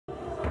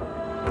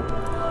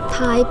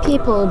Thai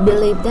people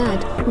believe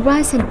that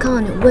rice and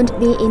corn won't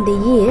be in the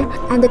year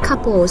and the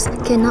couples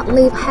cannot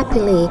live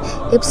happily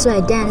if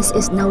Soi dance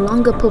is no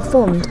longer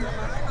performed.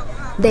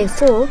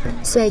 Therefore,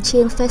 Soi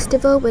Chiang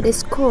Festival with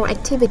its core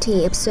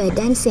activity of Soi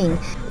dancing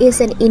is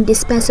an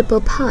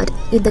indispensable part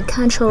in the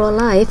cultural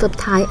life of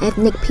Thai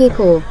ethnic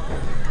people.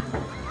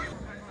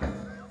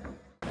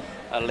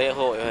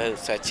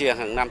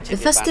 The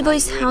festival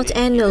is held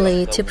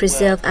annually to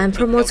preserve and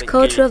promote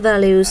cultural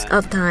values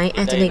of Thai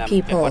ethnic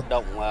people.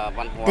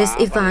 This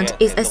event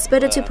is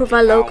expected to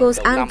provide locals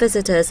and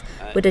visitors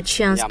with a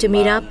chance to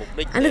meet up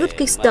and a good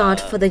kickstart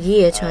for the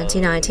year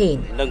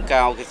 2019.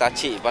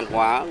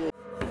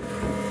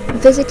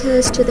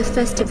 Visitors to the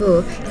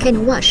festival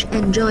can watch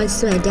and enjoy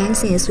Soi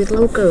dances with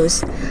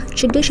locals.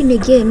 Traditional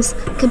games,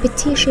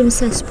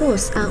 competitions and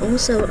sports are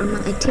also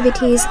among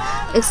activities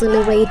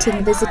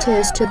exhilarating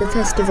visitors to the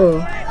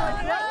festival.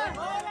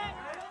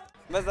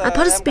 I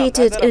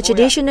participated in a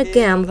traditional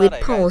game with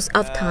poles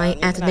of Thai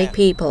ethnic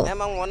people.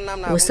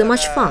 It was so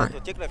much fun.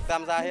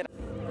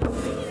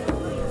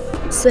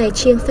 Soi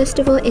Chiang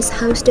Festival is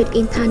hosted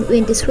in Than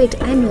Uyên district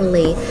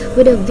annually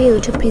with a view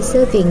to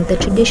preserving the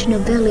traditional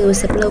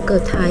values of local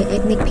Thai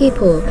ethnic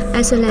people,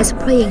 as well as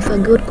praying for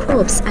good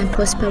crops and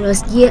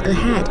prosperous year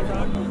ahead.